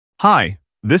Hi,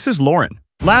 this is Lauren.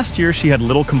 Last year, she had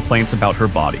little complaints about her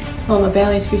body. I want my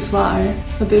belly to be flatter,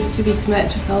 my boobs to be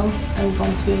symmetrical, and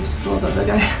bum to be just a little bit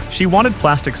bigger. She wanted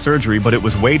plastic surgery, but it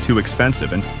was way too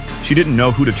expensive, and she didn't know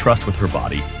who to trust with her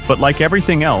body. But like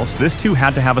everything else, this too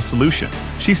had to have a solution.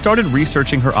 She started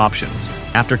researching her options.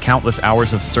 After countless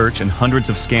hours of search and hundreds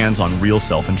of scans on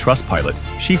RealSelf and Trustpilot,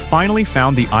 she finally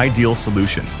found the ideal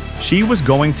solution. She was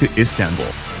going to Istanbul.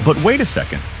 But wait a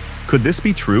second, could this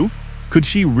be true? Could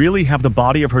she really have the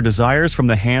body of her desires from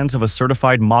the hands of a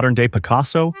certified modern-day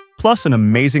Picasso? Plus an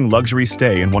amazing luxury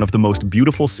stay in one of the most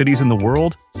beautiful cities in the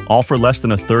world? All for less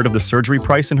than a third of the surgery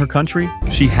price in her country?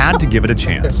 She had to give it a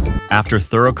chance. After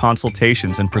thorough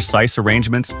consultations and precise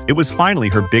arrangements, it was finally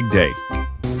her big day.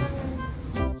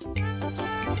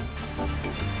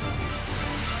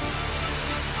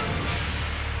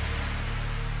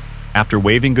 After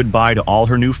waving goodbye to all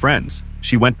her new friends,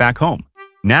 she went back home.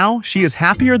 Now, she is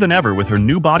happier than ever with her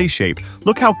new body shape.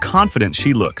 Look how confident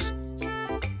she looks.